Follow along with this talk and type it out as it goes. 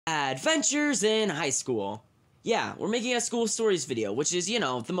Adventures in high school. Yeah, we're making a school stories video, which is,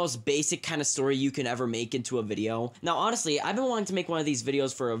 the most basic kind of story you can ever make into a video. Now, honestly, I've been wanting to make one of these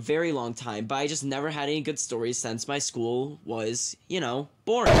videos for a very long time, but I just never had any good stories since my school was,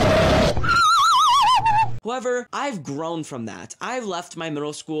 boring. However, I've grown from that. I've left my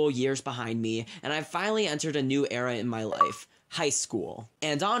middle school years behind me, and I've finally entered a new era in my life. High school.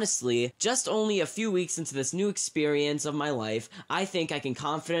 And honestly, just only a few weeks into this new experience of my life, I think I can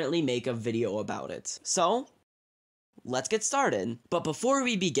confidently make a video about it. So, let's get started. But before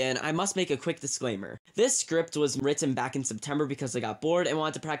we begin, I must make a quick disclaimer. This script was written back in September because I got bored and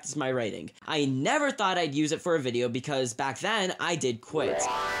wanted to practice my writing. I never thought I'd use it for a video because back then, I did quit.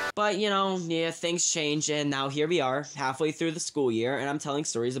 But, things change, and now here we are, halfway through the school year, and I'm telling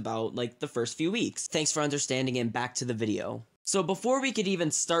stories about, the first few weeks. Thanks for understanding, and back to the video. So before we could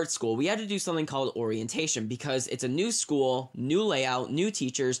even start school, we had to do something called orientation because it's a new school, new layout, new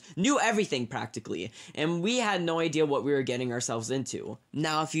teachers, new everything practically, and we had no idea what we were getting ourselves into.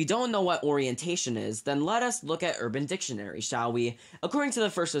 Now, if you don't know what orientation is, then let us look at Urban Dictionary, shall we? According to the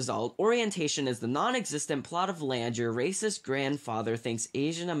first result, orientation is the non-existent plot of land your racist grandfather thinks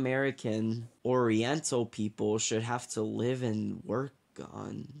Asian American Oriental people should have to live and work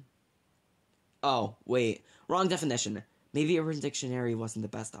on. Oh, wait, wrong definition. Maybe Urban Dictionary wasn't the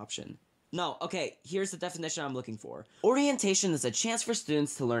best option. No, okay, here's the definition I'm looking for. Orientation is a chance for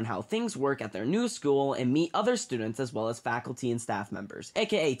students to learn how things work at their new school and meet other students as well as faculty and staff members,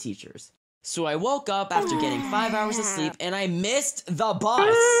 aka teachers. So I woke up after getting 5 hours of sleep and I missed the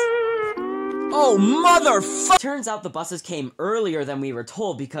bus! Oh, motherfucker! Turns out the buses came earlier than we were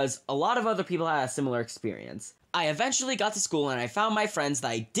told because a lot of other people had a similar experience. I eventually got to school and I found my friends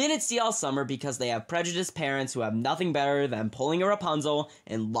that I didn't see all summer because they have prejudiced parents who have nothing better than pulling a Rapunzel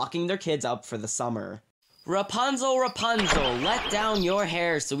and locking their kids up for the summer. Rapunzel, Rapunzel, let down your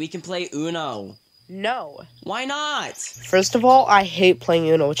hair so we can play Uno. No. Why not? First of all, I hate playing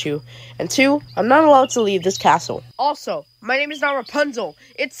Uno with you. And two, I'm not allowed to leave this castle. Also, my name is not Rapunzel.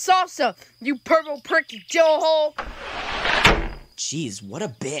 It's Salsa, you purple pricky Joe-hole. Jeez, what a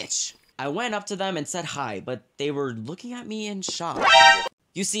bitch. I went up to them and said hi, but they were looking at me in shock.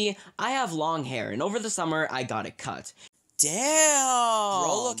 You see, I have long hair, and over the summer, I got it cut. Damn!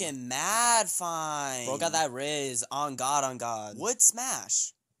 Bro looking mad fine. Bro got that Riz. On God, on God. Would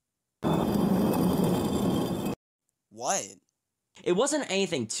smash. What? It wasn't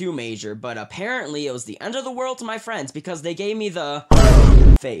anything too major, but apparently it was the end of the world to my friends because they gave me the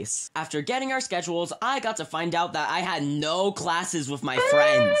face. After getting our schedules, I got to find out that I had no classes with my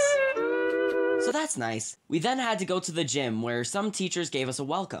friends. So that's nice. We then had to go to the gym where some teachers gave us a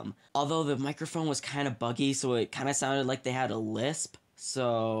welcome. Although the microphone was kind of buggy, so it kind of sounded like they had a lisp.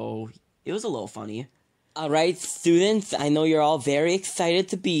 So it was a little funny. Alright, students, I know you're all very excited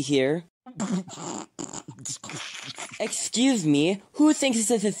to be here. Excuse me, who thinks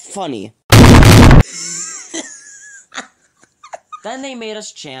this is funny? Then they made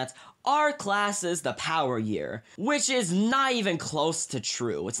us chant, our class is the power year, which is not even close to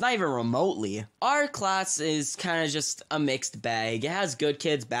true. It's not even remotely. Our class is kind of just a mixed bag. It has good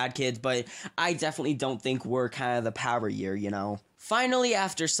kids, bad kids, but I definitely don't think we're kind of the power year, Finally,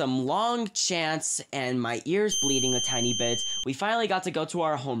 after some long chants and my ears bleeding a tiny bit, we finally got to go to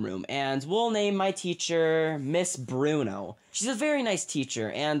our homeroom, and we'll name my teacher Miss Bruno. She's a very nice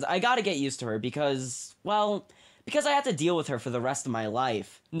teacher, and I gotta get used to her because I have to deal with her for the rest of my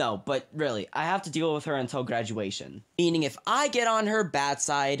life. No, but really, I have to deal with her until graduation. Meaning if I get on her bad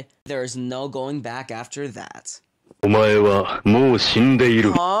side, there's no going back after that. Huh?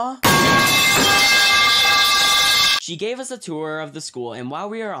 She gave us a tour of the school, and while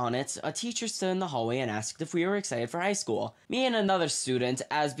we were on it, a teacher stood in the hallway and asked if we were excited for high school. Me and another student,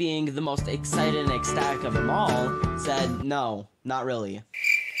 as being the most excited and ecstatic of them all, said, no, not really.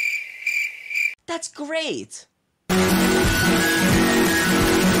 That's great!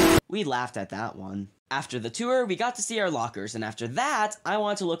 We laughed at that one. After the tour, we got to see our lockers, and after that, I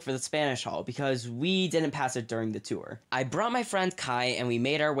wanted to look for the Spanish hall because we didn't pass it during the tour. I brought my friend Kai, and we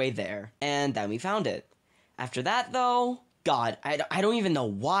made our way there, and then we found it. After that, though, God, I don't even know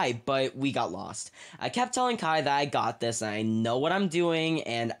why, but we got lost. I kept telling Kai that I got this, and I know what I'm doing,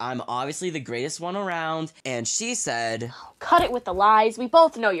 and I'm obviously the greatest one around, and she said, cut it with the lies. We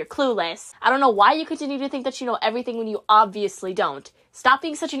both know you're clueless. I don't know why you continue to think that you know everything when you obviously don't. Stop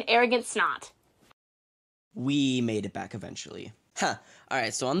being such an arrogant snot. We made it back eventually. Huh.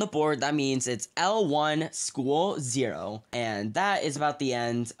 Alright, so on the board, that means it's L1 School 0, and that is about the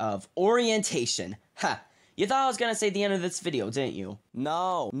end of orientation. Huh. You thought I was gonna say the end of this video, didn't you?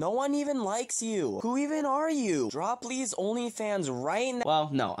 No. No one even likes you. Who even are you? Drop Lee's OnlyFans right now.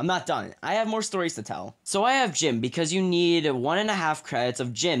 Well, no, I'm not done. I have more stories to tell. So I have gym because you need 1.5 credits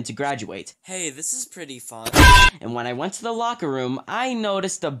of gym to graduate. Hey, this is pretty fun. And when I went to the locker room, I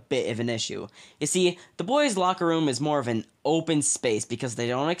noticed a bit of an issue. You see, the boys' locker room is more of an open space because they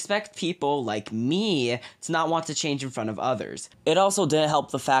don't expect people like me to not want to change in front of others. It also didn't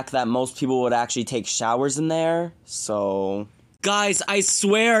help the fact that most people would actually take showers in there, so... Guys, I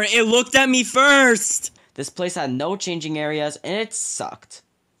swear, it looked at me first! This place had no changing areas, and it sucked.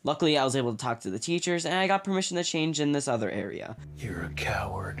 Luckily, I was able to talk to the teachers, and I got permission to change in this other area. You're a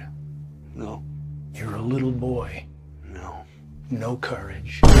coward. No. You're a little boy. No. No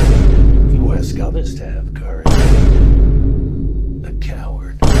courage. You ask others to have courage. A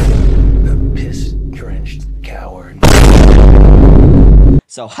coward. A piss-drenched coward.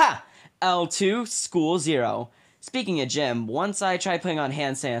 So, ha! L2, School 0. Speaking of gym, once I tried putting on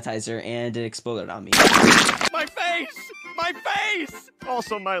hand sanitizer and it exploded on me. My face! My face!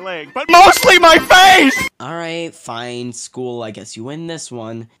 Also my leg, but mostly my face! Alright, fine, school, I guess you win this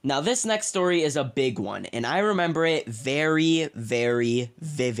one. Now this next story is a big one, and I remember it very, very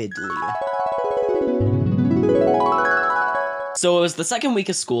vividly. So it was the second week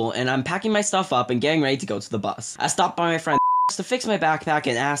of school, and I'm packing my stuff up and getting ready to go to the bus. I stopped by my friend to fix my backpack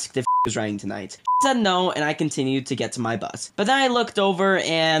and asked if he was riding tonight. He said no, and I continued to get to my bus. But then I looked over,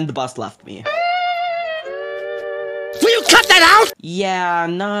 and the bus left me. Will you cut that out? Yeah,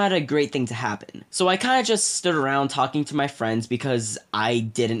 not a great thing to happen. So I kinda just stood around talking to my friends because I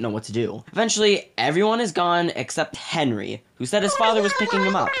didn't know what to do. Eventually, everyone is gone except Henry, who said his father was picking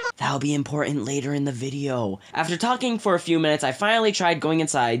him up. That'll be important later in the video. After talking for a few minutes, I finally tried going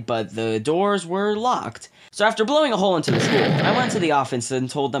inside, but the doors were locked. So after blowing a hole into the school, I went to the office and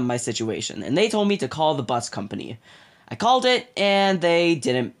told them my situation, and they told me to call the bus company. I called it, and they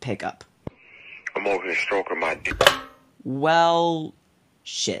didn't pick up. I'm over here stroking my dick. Well,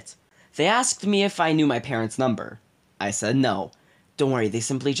 shit. They asked me if I knew my parents' number. I said no. Don't worry, they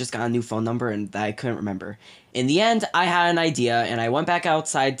simply just got a new phone number and I couldn't remember. In the end, I had an idea and I went back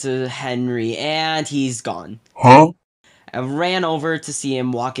outside to Henry and he's gone. Huh? I ran over to see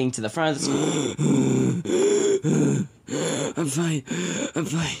him walking to the front of the school. I'm fine. I'm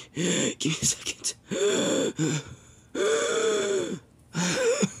fine. Give me a second.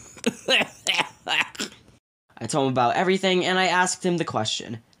 I told him about everything, and I asked him the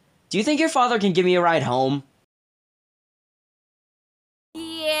question. Do you think your father can give me a ride home?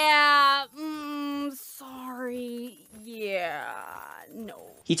 Yeah, sorry. Yeah, no.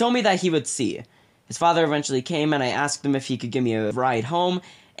 He told me that he would see. His father eventually came, and I asked him if he could give me a ride home,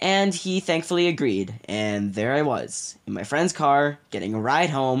 and he thankfully agreed. And there I was, in my friend's car, getting a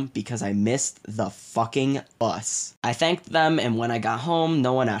ride home because I missed the fucking bus. I thanked them, and when I got home,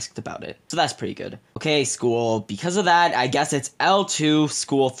 no one asked about it. So that's pretty good. Okay, school, because of that, I guess it's L2,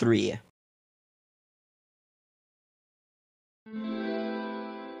 School 3.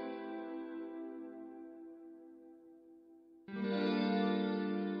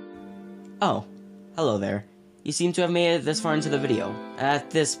 Oh, hello there. You seem to have made it this far into the video.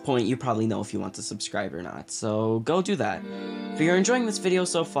 At this point, you probably know if you want to subscribe or not, so go do that. If you're enjoying this video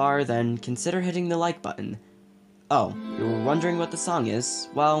so far, then consider hitting the like button. Oh, you were wondering what the song is?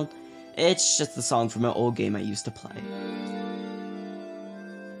 Well, it's just the song from an old game I used to play.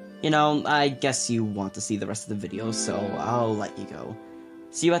 You know, I guess you want to see the rest of the video, so I'll let you go.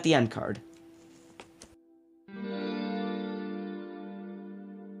 See you at the end card.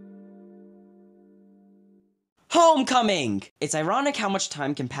 Homecoming! It's ironic how much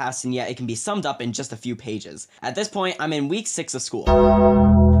time can pass and yet it can be summed up in just a few pages. At this point, I'm in week 6 of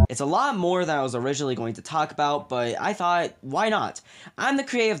school. It's a lot more than I was originally going to talk about, but I thought, why not? I'm the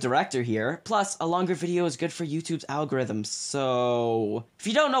creative director here, plus a longer video is good for YouTube's algorithm, so... If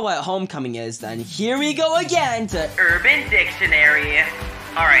you don't know what homecoming is, then here we go again to Urban Dictionary.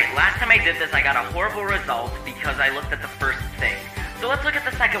 Alright, last time I did this I got a horrible result because I looked at the first thing. So let's look at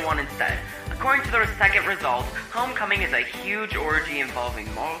the second one instead. According to the second result, homecoming is a huge orgy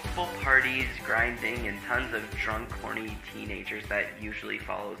involving multiple parties, grinding, and tons of drunk, horny teenagers that usually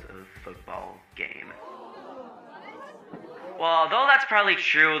follows a football game. Well, although that's probably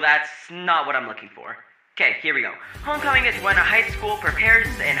true, that's not what I'm looking for. Okay, here we go. Homecoming is when a high school prepares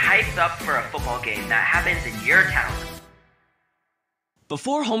and hypes up for a football game that happens in your town.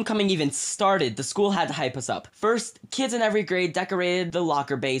 Before homecoming even started, the school had to hype us up. First, kids in every grade decorated the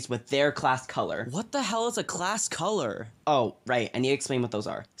locker bays with their class color. What the hell is a class color? Oh, right, I need to explain what those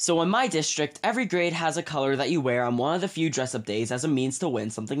are. So in my district, every grade has a color that you wear on one of the few dress-up days as a means to win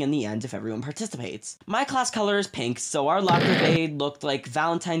something in the end if everyone participates. My class color is pink, so our locker bay looked like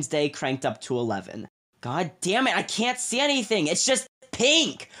Valentine's Day cranked up to 11. God damn it, I can't see anything! It's just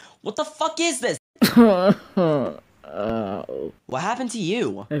pink! What the fuck is this? What happened to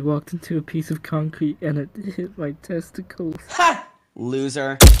you? I walked into a piece of concrete and it hit my testicles. Ha!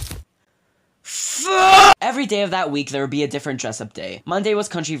 Loser. Every day of that week, there would be a different dress-up day. Monday was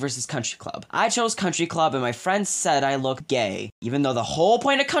country versus country club. I chose country club and my friends said I looked gay, even though the whole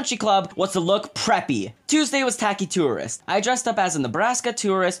point of country club was to look preppy. Tuesday was tacky tourist. I dressed up as a Nebraska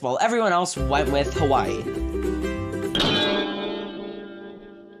tourist while everyone else went with Hawaii.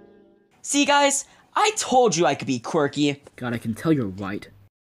 See guys, I told you I could be quirky. God, I can tell you're right.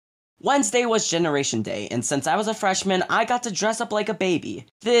 Wednesday was Generation Day, and since I was a freshman, I got to dress up like a baby.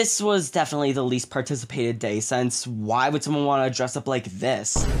 This was definitely the least participated day, since why would someone want to dress up like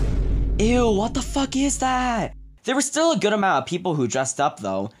this? Ew, what the fuck is that? There was still a good amount of people who dressed up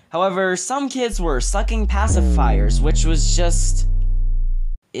though. However, some kids were sucking pacifiers, which was just...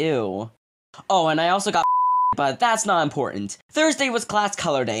 ew. Oh, and I also got but that's not important. Thursday was class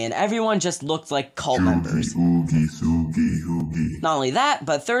color day and everyone just looked like cult members. Not only that,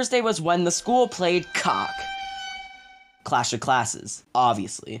 but Thursday was when the school played cock. Clash of Classes,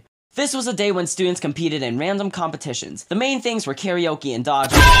 obviously. This was a day when students competed in random competitions. The main things were karaoke and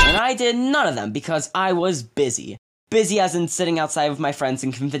dodgeball, and I did none of them because I was busy. Busy as in sitting outside with my friends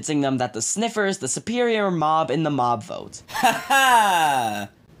and convincing them that the Sniffers, the superior mob in the mob vote. Ha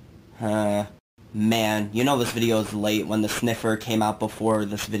ha! Man, you know this video is late when the sniffer came out before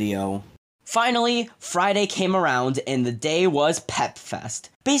this video. Finally, Friday came around and the day was Pep Fest.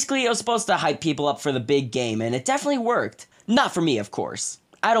 Basically, it was supposed to hype people up for the big game, and it definitely worked. Not for me, of course.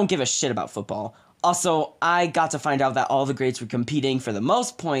 I don't give a shit about football. Also, I got to find out that all the grades were competing for the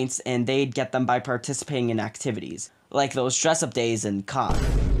most points, and they'd get them by participating in activities. Like those dress-up days and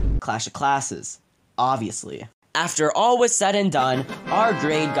Clash of Classes. Obviously. After all was said and done, our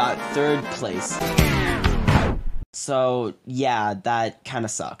grade got 3rd place. So, yeah, that kinda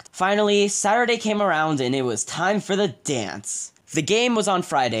sucked. Finally, Saturday came around and it was time for the dance. The game was on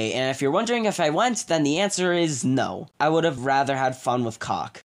Friday, and if you're wondering if I went, then the answer is no. I would have rather had fun with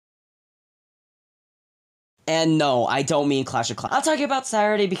cock. And no, I don't mean Clash of Clans. I'll talk about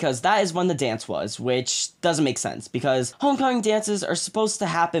Saturday because that is when the dance was, which doesn't make sense because homecoming dances are supposed to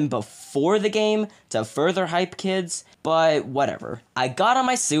happen before the game to further hype kids, but whatever. I got on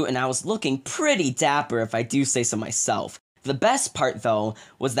my suit and I was looking pretty dapper if I do say so myself. The best part though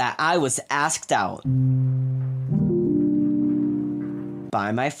was that I was asked out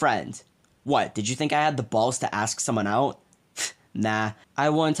by my friend. What, did you think I had the balls to ask someone out? Nah, I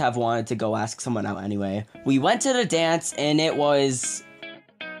wouldn't have wanted to go ask someone out anyway. We went to the dance and it was...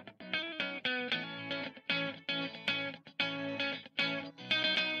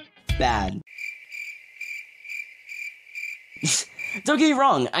 bad. Don't get me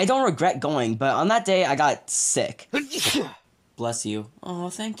wrong, I don't regret going, but on that day I got sick. Bless you. Oh,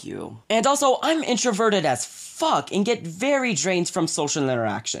 thank you. And also, I'm introverted as fuck and get very drained from social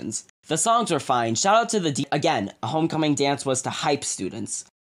interactions. The songs were fine. Shout out to the again, a homecoming dance was to hype students.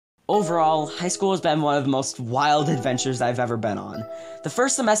 Overall, high school has been one of the most wild adventures I've ever been on. The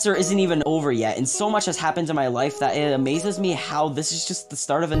first semester isn't even over yet, and so much has happened in my life that it amazes me how this is just the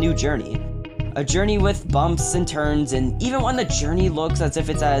start of a new journey. A journey with bumps and turns, and even when the journey looks as if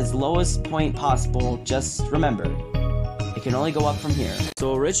it's at its lowest point possible, just remember, it can only go up from here.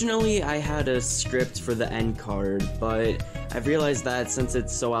 So originally I had a script for the end card, but I've realized that since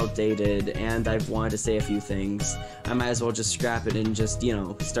it's so outdated and I've wanted to say a few things, I might as well just scrap it and just, you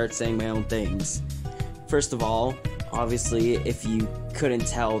know, start saying my own things. First of all, obviously, if you couldn't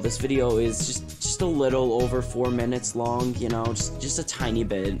tell, this video is just a little over 4 minutes long, you know, just a tiny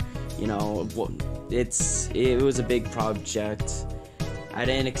bit, you know. It was a big project. I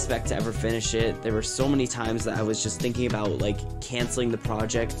didn't expect to ever finish it. There were so many times that I was just thinking about, like, canceling the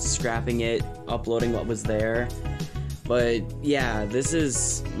project, scrapping it, uploading what was there. But, yeah, this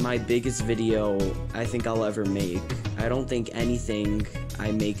is my biggest video I think I'll ever make. I don't think anything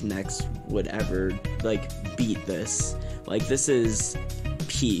I make next would ever, like, beat this. Like, this is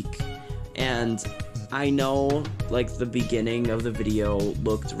peak. And I know, like, the beginning of the video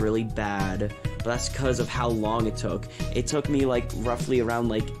looked really bad, but that's because of how long it took. It took me, like, roughly around,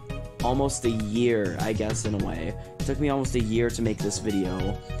 like, almost a year, I guess, in a way. It took me almost a year to make this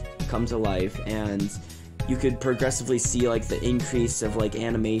video come to life, and you could progressively see like the increase of like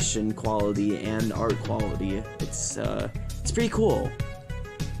animation quality and art quality. It's pretty cool.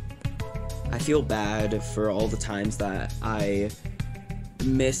 I feel bad for all the times that I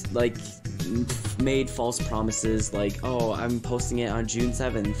missed, like, made false promises, like, oh, I'm posting it on June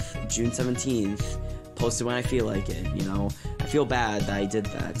 7th, June 17th, post it when I feel like it, you know? I feel bad that I did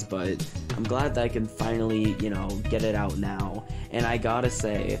that, but I'm glad that I can finally, you know, get it out now. And I gotta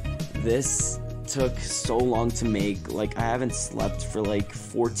say, this took so long to make. Like, I haven't slept for like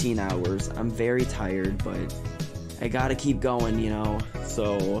 14 hours. I'm very tired, but I gotta keep going, you know?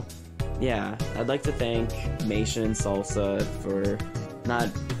 So, yeah, I'd like to thank Mation and Salsa for not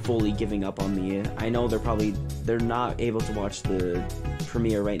fully giving up on me. I know they're not able to watch the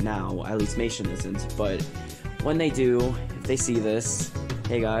premiere right now, at least Mation isn't, but when they do, if they see this,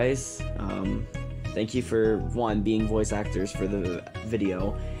 hey guys, thank you for, 1, being voice actors for the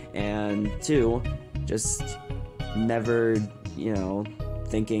video, and 2, just never, you know,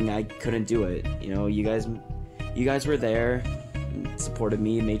 thinking I couldn't do it. You know, you guys were there, supported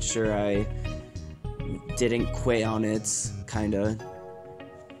me, made sure I didn't quit on it, kinda.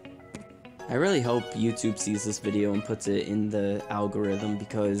 I really hope YouTube sees this video and puts it in the algorithm,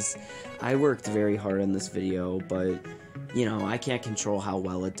 because I worked very hard on this video, but, you know, I can't control how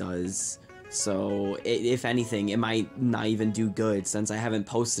well it does. So, if anything, it might not even do good, since I haven't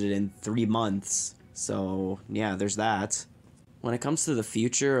posted it in 3 months. So, yeah, there's that. When it comes to the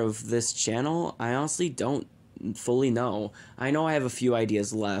future of this channel, I honestly don't fully know. I know I have a few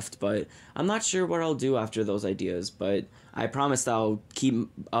ideas left, but I'm not sure what I'll do after those ideas, but I promise I'll keep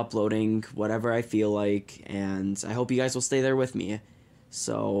uploading whatever I feel like, and I hope you guys will stay there with me.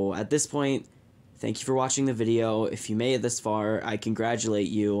 So, at this point, thank you for watching the video. If you made it this far, I congratulate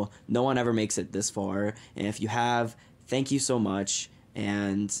you. No one ever makes it this far, and if you have, thank you so much,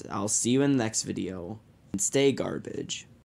 and I'll see you in the next video. And stay garbage.